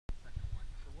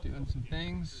doing some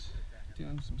things,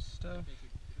 doing some stuff.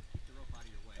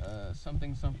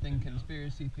 Something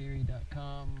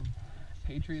conspiracytheory.com.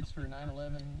 Patriots for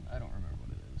 9/11. I don't remember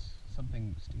what it is.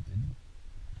 Something stupid.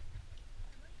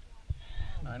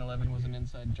 9/11 was an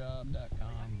inside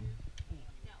job.com.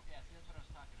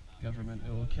 Government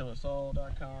it will kill us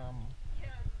all.com.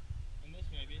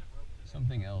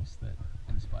 Something else that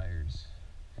inspires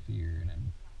fear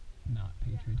and not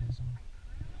patriotism.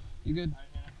 You good? Okay.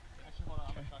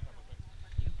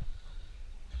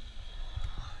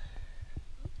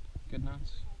 Good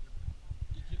nuts.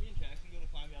 Did Jimmy and Jackson go to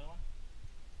find the other one?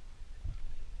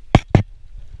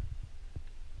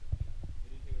 They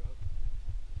didn't figure it out?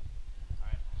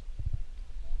 Alright.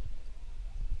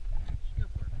 Just go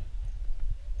for it.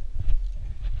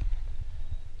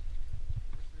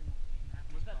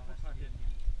 Where's that book market?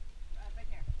 Right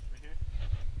here. Right here?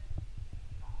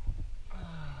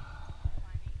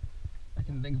 I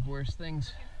can think of worse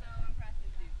things.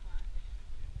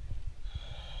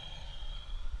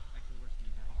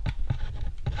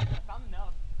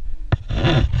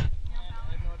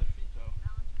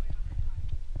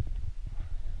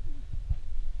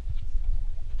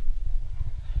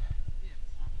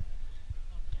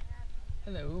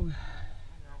 Hello.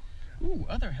 Ooh,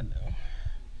 other hello.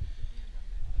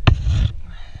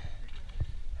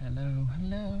 Hello,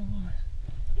 hello. You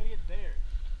gotta get there.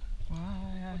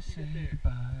 Why I say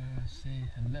goodbye, I say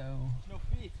hello. No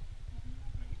feet.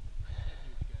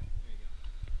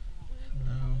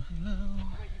 Hello, hello.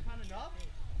 Wait, you found enough?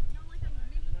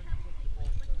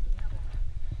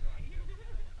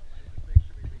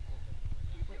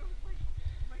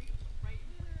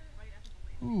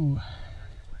 Ooh.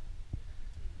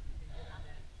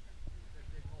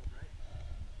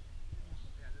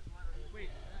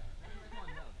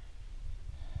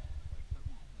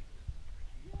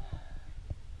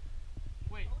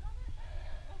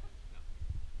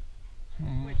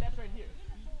 Wait, that's right here.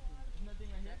 Isn't that thing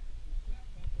right here?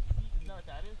 Isn't that what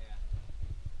that is?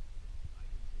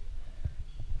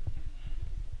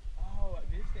 Oh,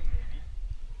 this thing maybe.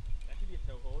 That could be a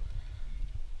toehold.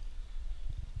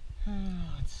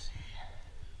 Let's see.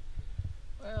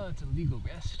 Well, it's a legal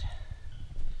rest.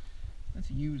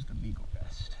 Let's use the legal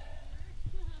rest.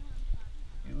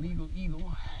 Illegal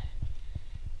eagle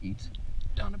eats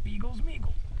Donna Beagle's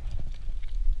meagle.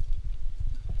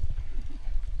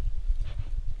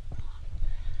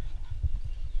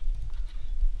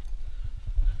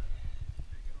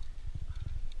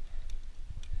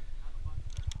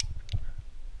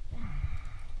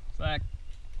 Slack.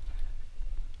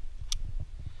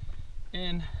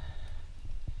 In.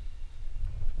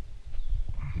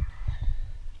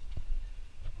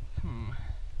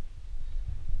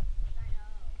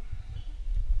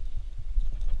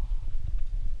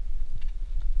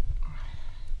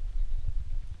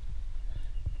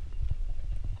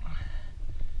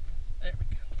 There we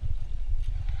go.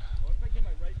 What if I get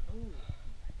my right? Ooh.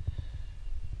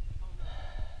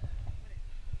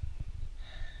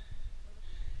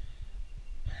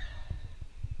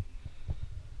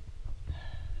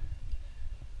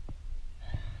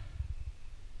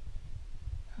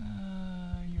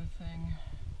 You a thing.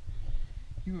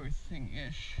 You were a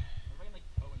thing-ish. What if I can like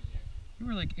toe in here? You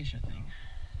were like ish a thing.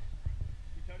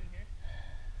 You toed in here?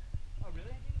 Oh,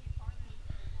 really?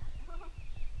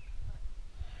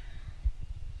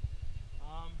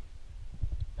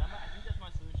 I think that's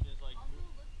my solution is like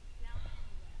move.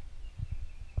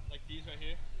 Like these right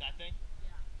here? That thing?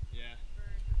 Yeah.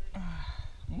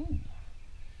 Ooh.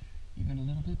 Even a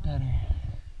little bit better.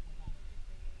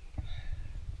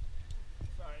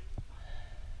 Sorry.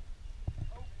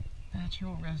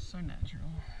 Natural rests are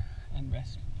natural. And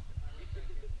restful.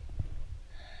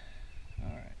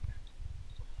 Alright.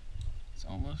 It's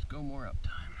almost go more up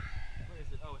time. Where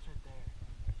is it? Oh, it's right there.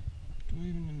 Do I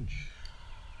even inch?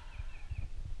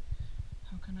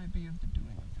 How can I be of the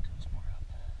doing if it goes more up?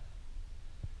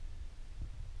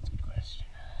 That's a good question.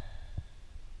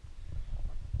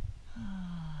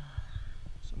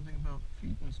 Something about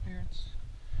feet and spirits.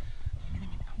 Maybe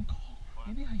alcohol.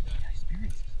 Maybe I feed high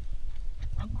spirits is a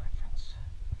drug reference.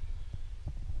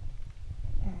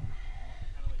 Kind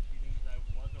of like cheating because I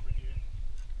was over here,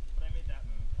 but I made that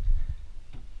move.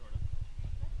 Sort of.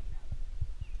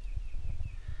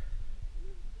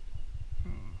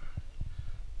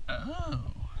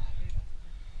 Oh.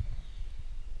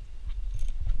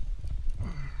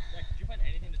 Zach, did you find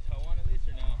anything to toe on at least,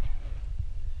 or no?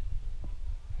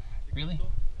 Really? Okay.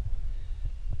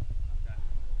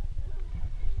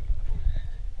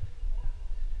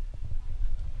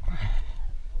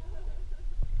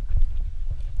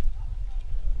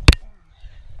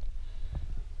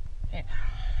 Hey.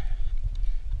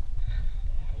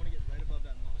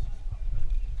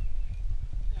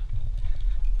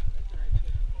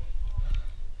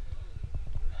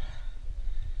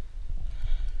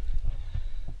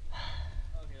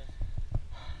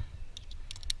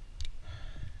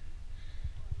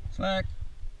 Slack.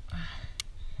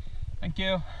 Thank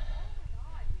you.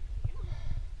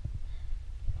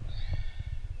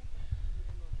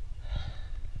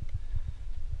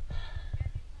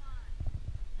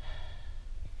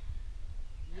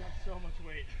 You have so much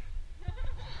weight.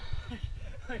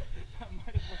 like, that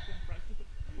might have looked impressive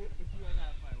if you had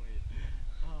half my weight.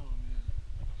 Oh man.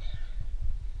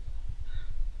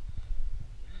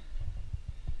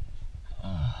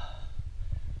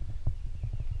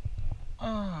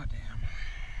 Oh, damn.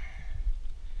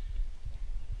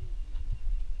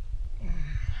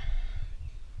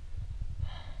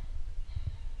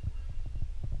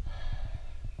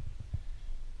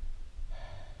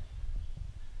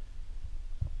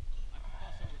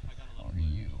 How are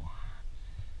you?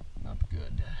 Not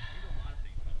good.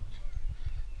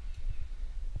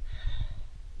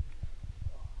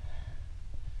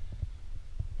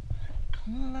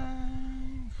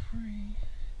 Climb free.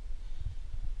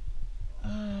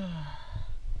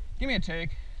 Give me a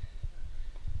take.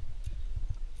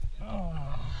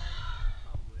 Oh.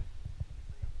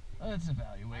 Let's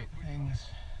evaluate things.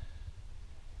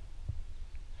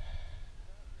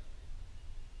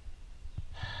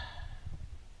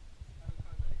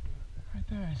 Right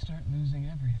there, I start losing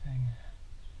everything.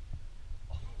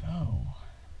 Although,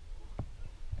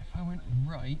 if I went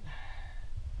right,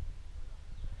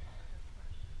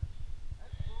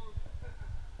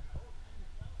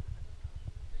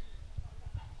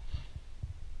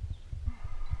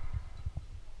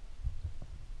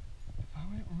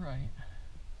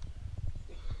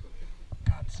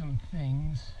 got some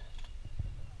things,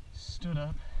 stood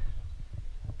up,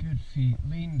 good feet,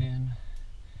 leaned in,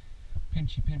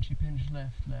 pinchy, pinchy, pinch,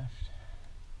 left, left.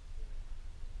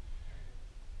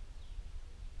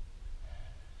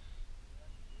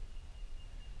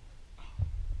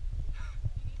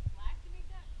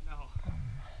 No.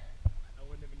 I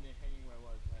wouldn't have been hanging where I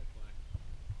was if I had slack.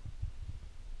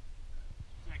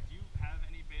 Zach, do you have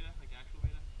any beta, like actual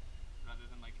beta? Rather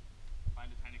than like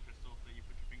find a tiny crystal that you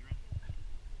put your finger in? I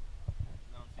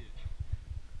don't see it.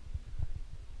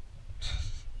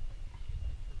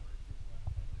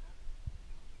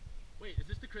 Wait, is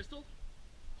this the crystal?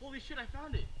 Holy shit, I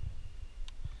found it!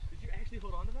 Did you actually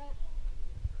hold on to that?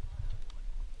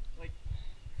 Like,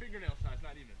 fingernail size,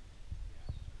 not even.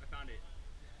 I found it.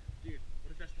 Dude,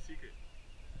 what if that's the secret?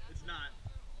 It's not.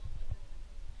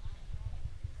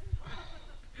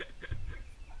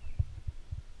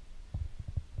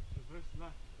 Reverse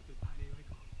left with a tiny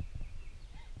wiggle.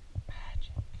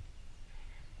 Magic.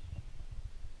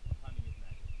 Timing is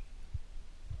magic.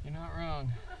 You're not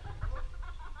wrong.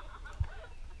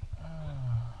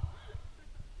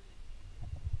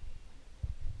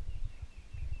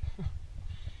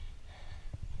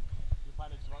 You'll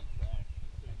find a drunk Zach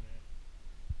sitting there.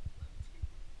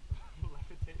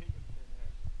 Levitating in thin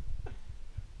air.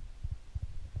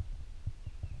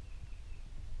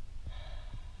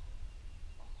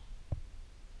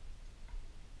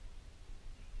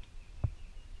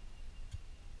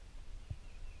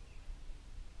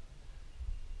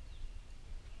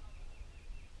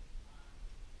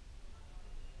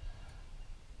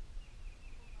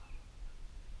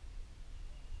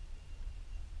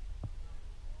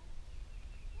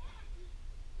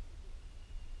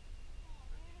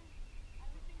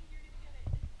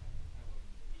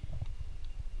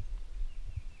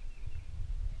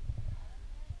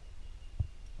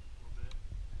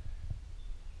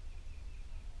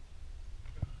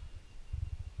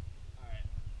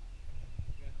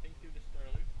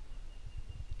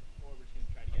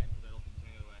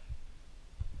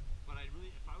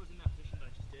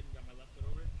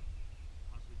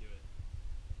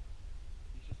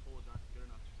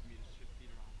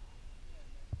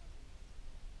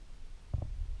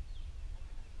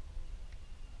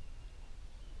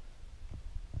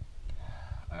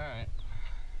 Alright.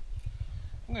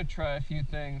 I'm gonna try a few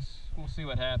things. We'll see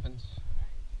what happens.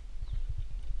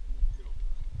 Yeah,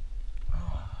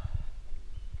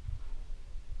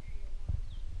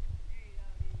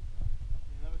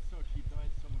 that was so cheap though, I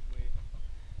had so much weight.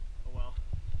 Oh well.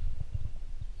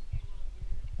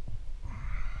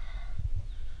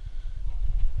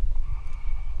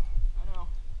 I know.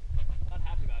 Not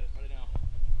happy about it, but I know.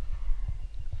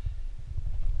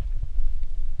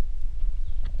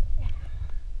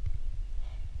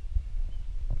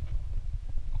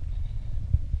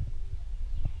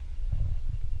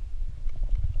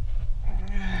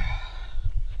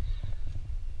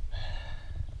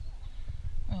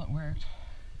 Well, it worked.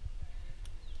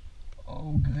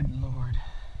 Oh, good lord.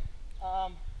 I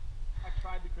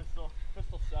tried the crystal.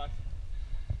 Crystal sucks.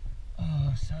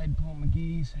 Oh, side pull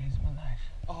McGee saves my life.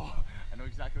 Oh, I know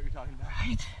exactly what you're talking about.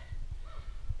 Right?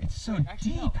 It's so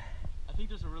Actually, deep. no. I think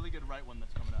there's a really good right one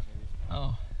that's coming up, maybe.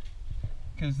 Oh,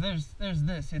 because there's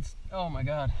this. It's, oh my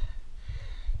God,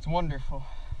 it's wonderful.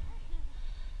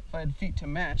 If I had feet to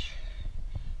match,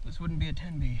 this wouldn't be a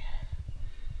 10B.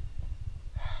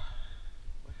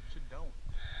 But you don't.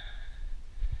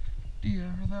 Do you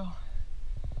ever though?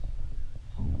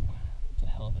 Ooh, it's a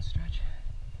hell of a stretch.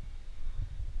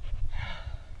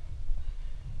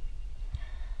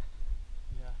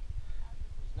 Yeah.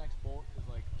 This next bolt is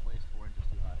like placed 4 inches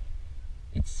too high.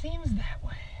 It seems that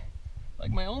way.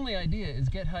 Like my only idea is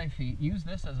get high feet, use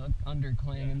this as an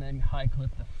undercling, and then high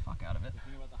clip the fuck out of it. The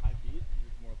thing about the high feet is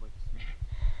it's more of like a spin.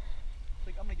 It's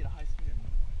like I'm gonna get a high spin.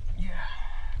 Yeah.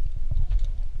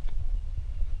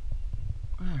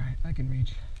 Alright, I can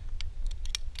reach.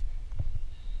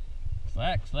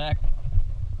 Slack, slack.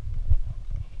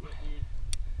 Yeah, dude.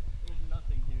 There's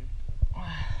nothing here.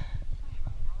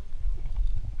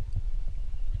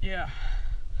 Yeah.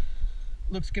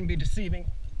 Looks can be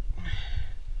deceiving.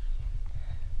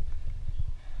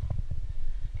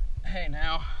 Hey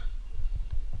now.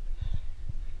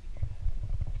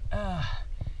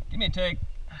 Give me a take.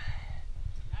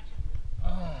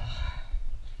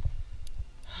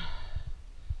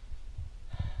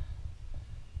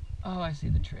 Oh, I see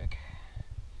the trick.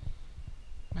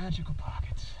 Magical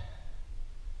pockets.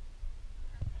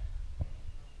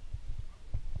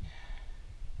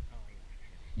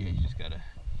 Yeah, you just gotta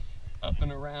up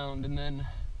and around and then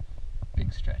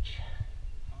big stretch.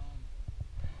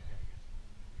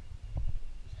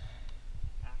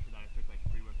 After that, I took like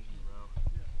 3 weapons in a row.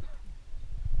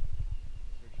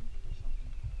 Searching for something.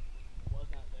 It was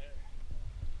not there.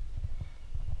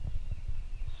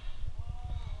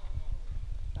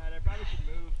 Alright, I probably should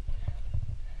move.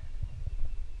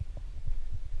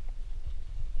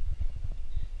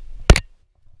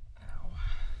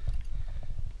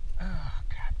 Oh,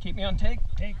 God. Keep me on take.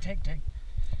 Take.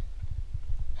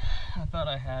 I thought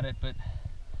I had it, but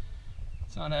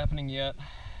it's not happening yet.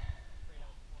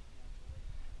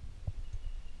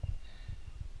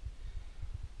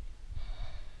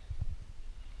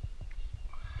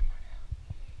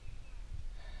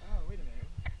 Oh, wait a minute.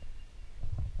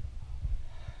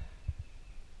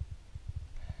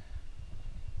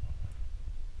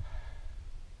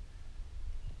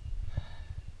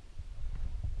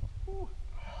 Whew.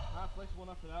 Not flexible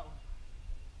enough for that one.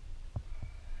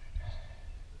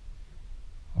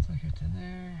 Once I get to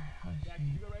there, high Jack, feet,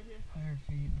 you go right here? higher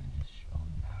feet, and then just show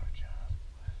them power job.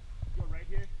 You go right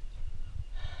here?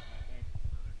 Alright,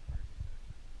 thanks.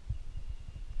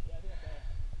 Yeah, I think that's there.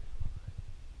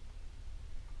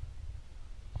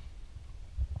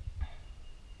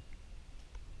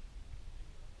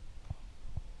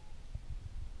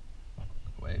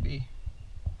 Way B.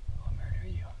 I'll murder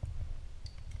you. I'll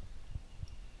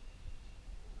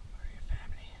murder your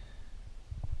family.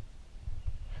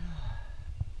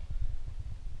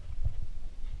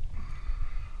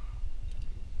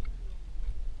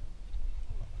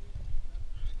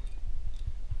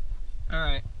 All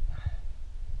right.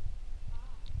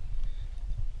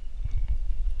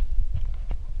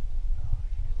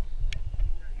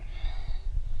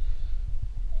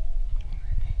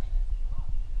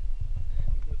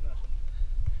 There's nothing.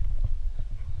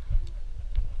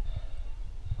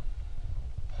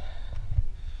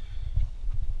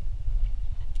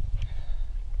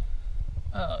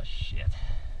 Oh shit.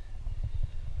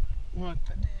 What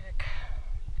the dick?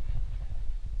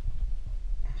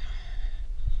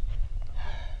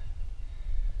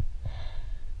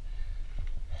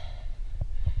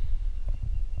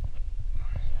 Yeah,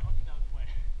 I don't think that was the way.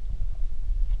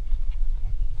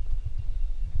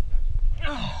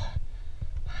 Oh,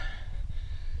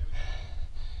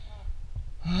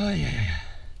 oh yeah.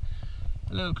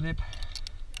 Hello, Clip.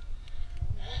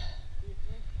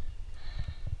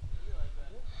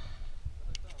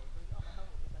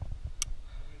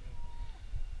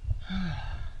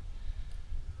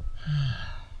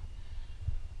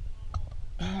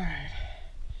 All right.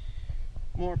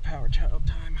 More power child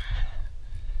time.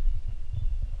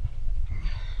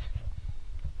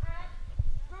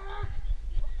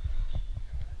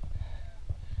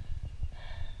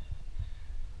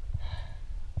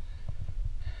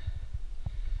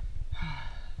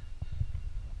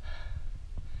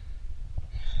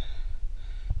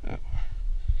 Oh.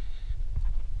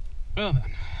 Well then.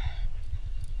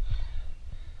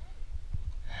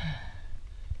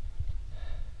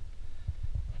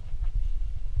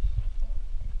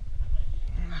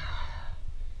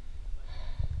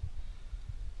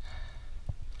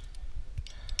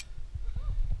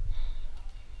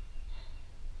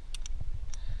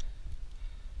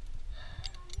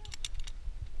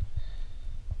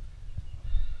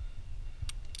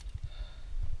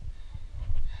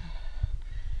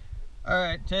 All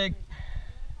right, take.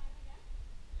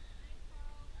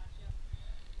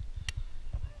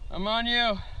 I'm on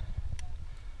you.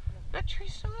 That tree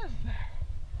still is there.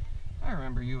 I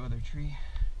remember you, other tree.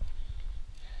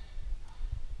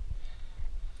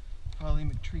 Polly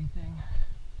McTree thing.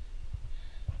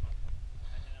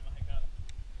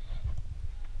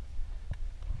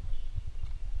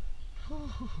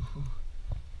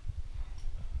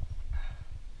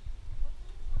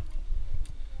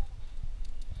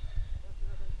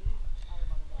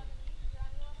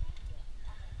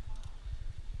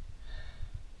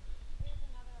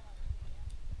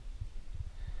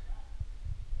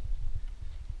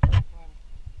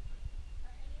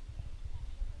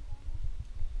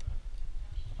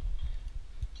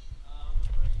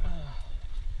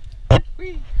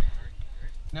 Whee!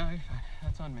 No, you're fine.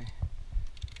 That's on me.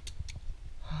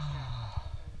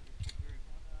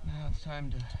 Now it's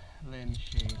time to lay in the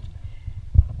shade.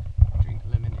 Drink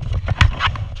lemonade.